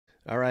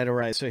All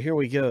right. So here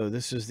we go.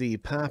 This is the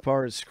pop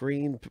art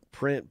screen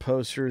print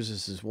posters.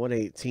 This is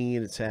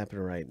 118. It's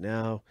happening right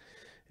now.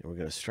 And we're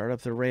going to start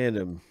up the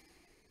random.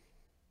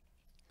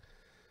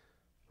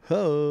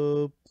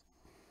 Hope.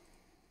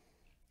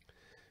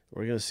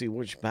 We're going to see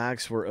which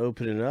box we're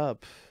opening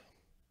up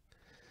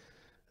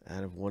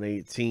out of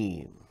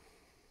 118.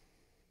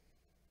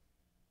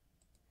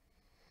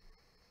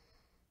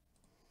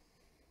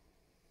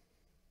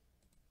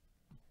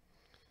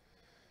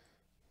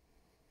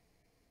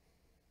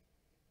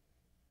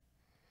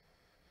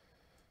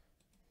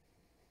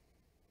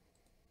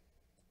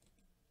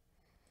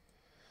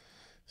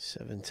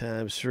 Seven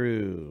times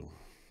through.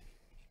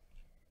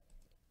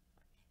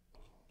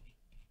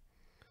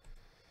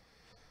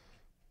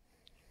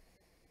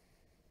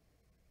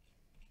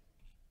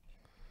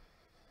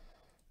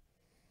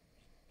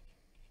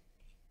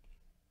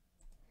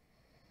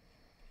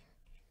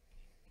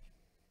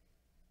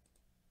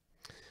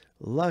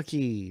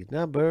 Lucky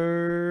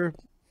number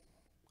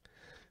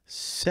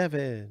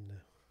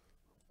 7.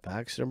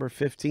 Box number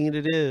 15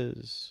 it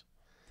is.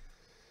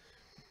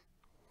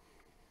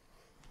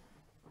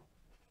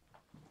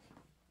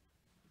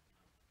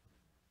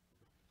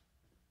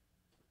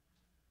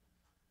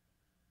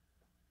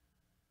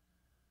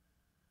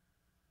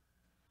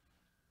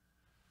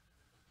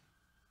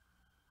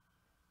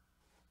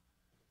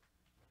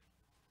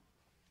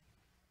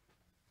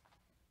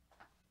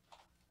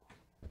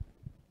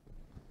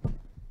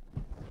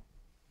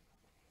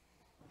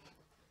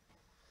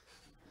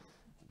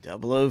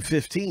 Double O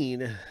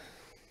 15.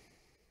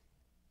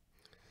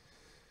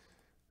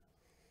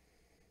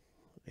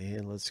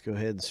 And let's go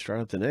ahead and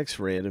start the next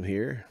random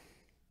here.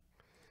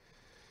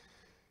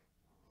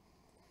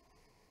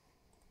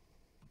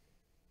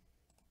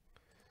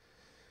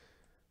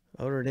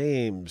 Owner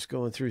names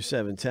going through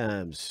 7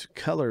 times.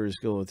 Colors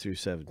going through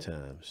 7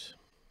 times.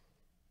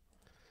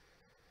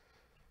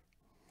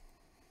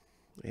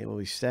 And we'll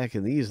be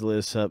stacking these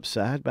lists up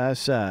side by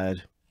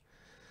side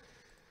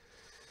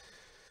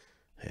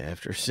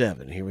after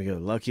 7. Here we go.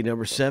 Lucky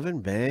number 7.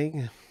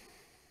 Bang.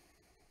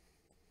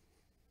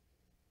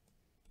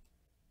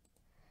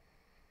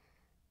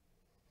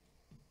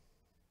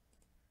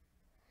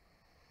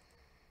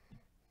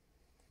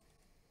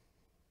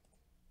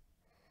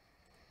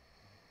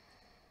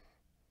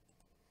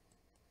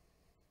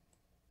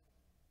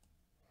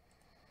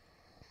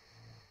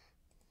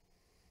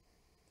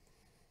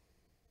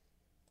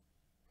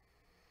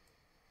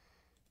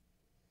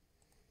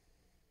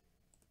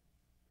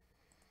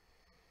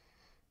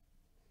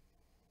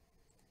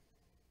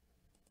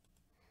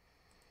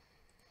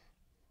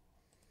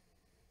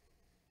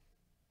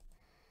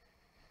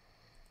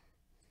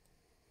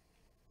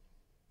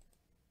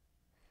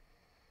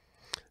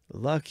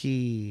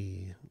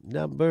 Lucky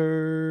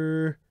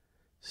number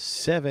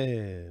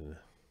 7.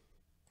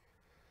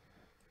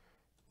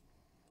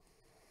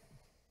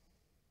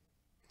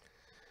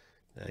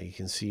 Now you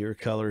can see your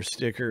color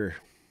sticker.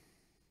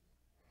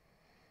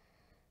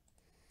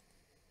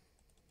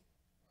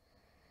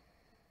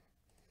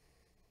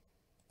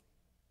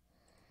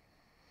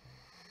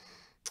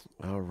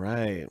 All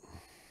right.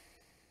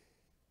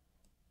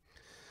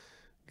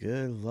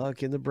 Good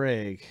luck in the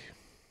break.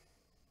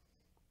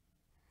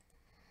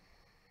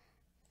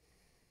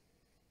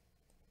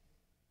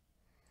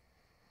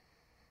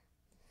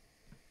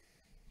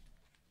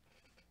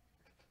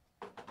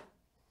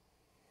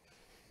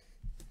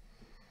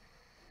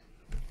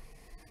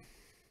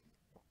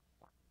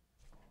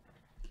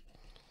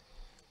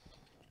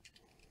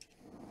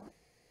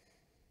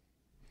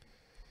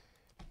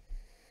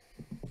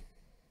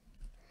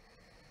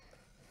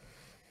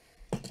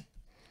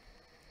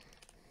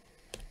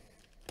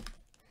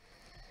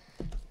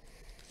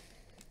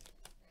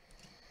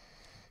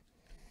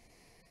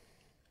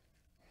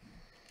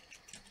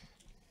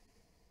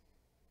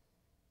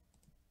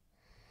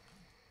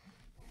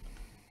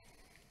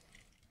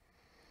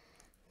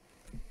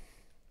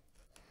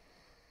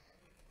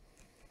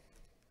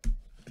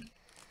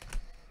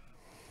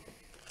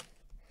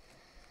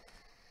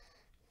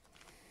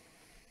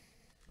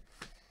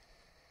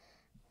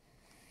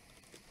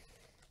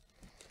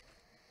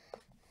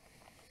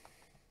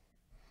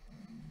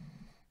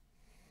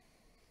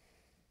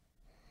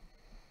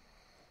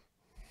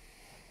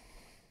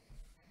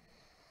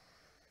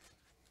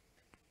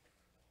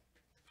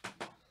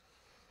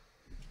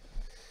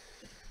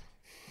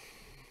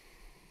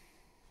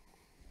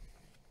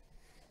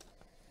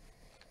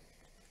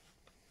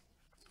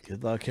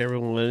 Good luck,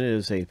 everyone. It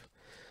is a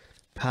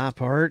pop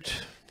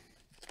art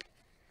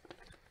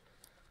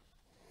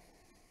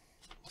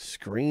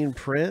screen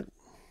print.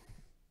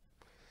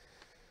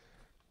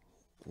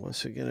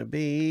 What's it going to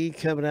be?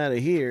 Coming out of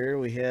here,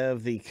 we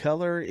have the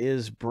color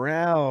is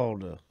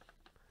brown.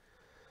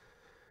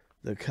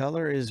 The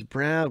color is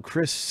brown.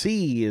 Chris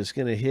C is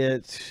going to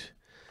hit.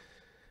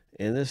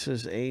 And this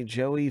is a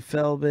Joey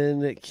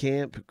Feldman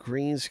Camp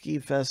Green Ski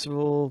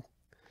Festival,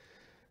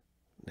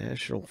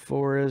 National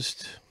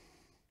Forest,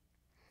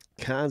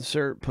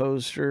 concert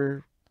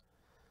poster,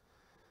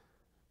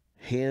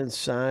 hand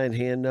signed,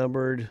 hand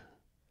numbered,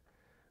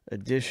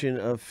 edition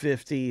of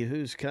 50.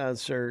 Whose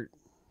concert?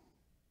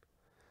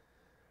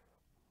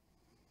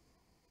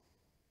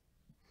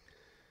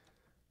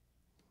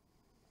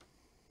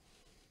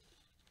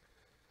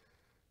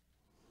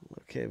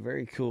 Okay,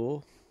 very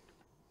cool.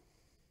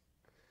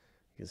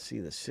 You can see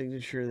the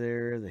signature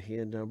there, the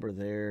hand number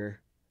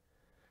there.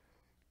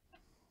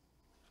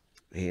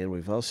 And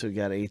we've also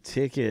got a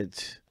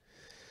ticket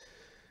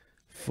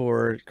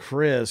for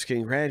Chris.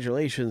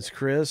 Congratulations,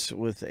 Chris,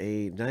 with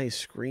a nice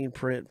screen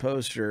print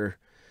poster.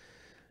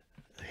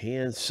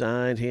 Hand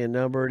signed, hand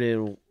numbered,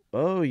 and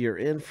oh, you're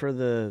in for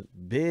the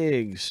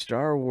big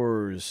Star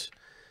Wars.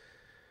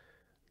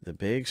 The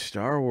big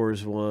Star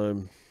Wars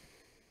one.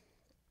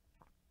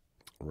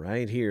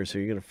 Right here. So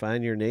you're going to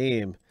find your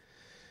name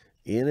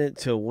in it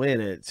to win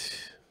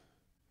it.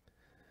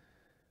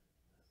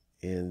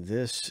 In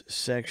this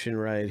section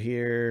right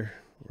here.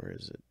 Where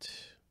is it?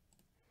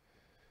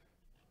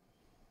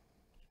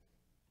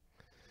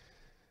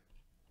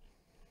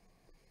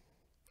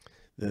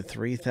 The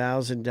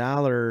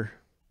 $3,000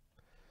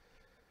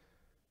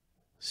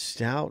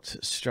 Stout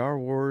Star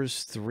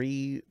Wars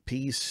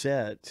 3-piece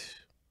set.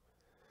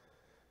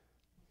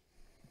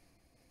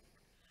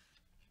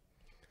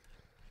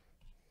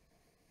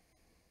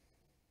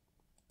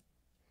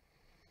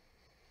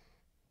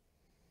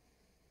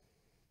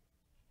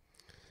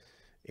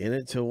 In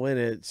it to win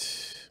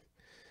it.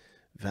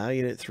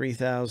 Valued at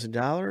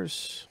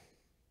 $3,000.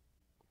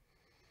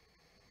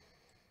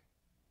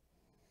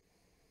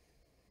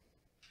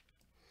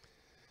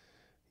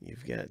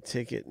 You've got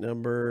ticket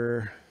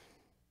number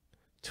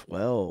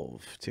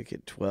 12.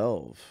 Ticket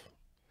 12.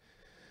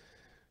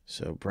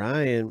 So,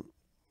 Brian,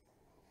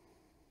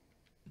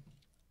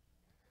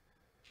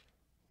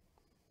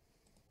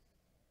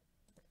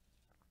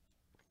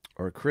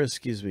 or Chris,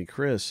 excuse me,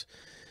 Chris,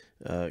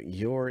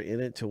 you're in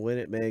it to win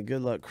it, man.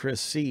 Good luck,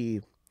 Chris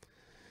C.,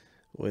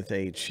 with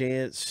a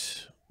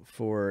chance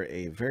for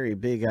a very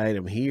big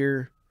item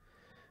here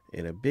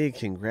and a big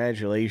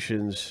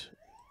congratulations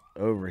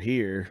over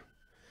here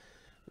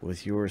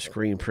with your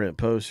screen print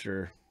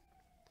poster.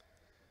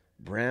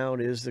 Brown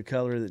is the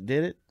color that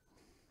did it.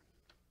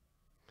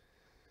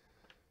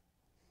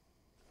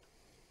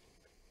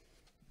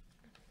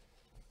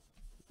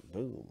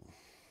 Boom.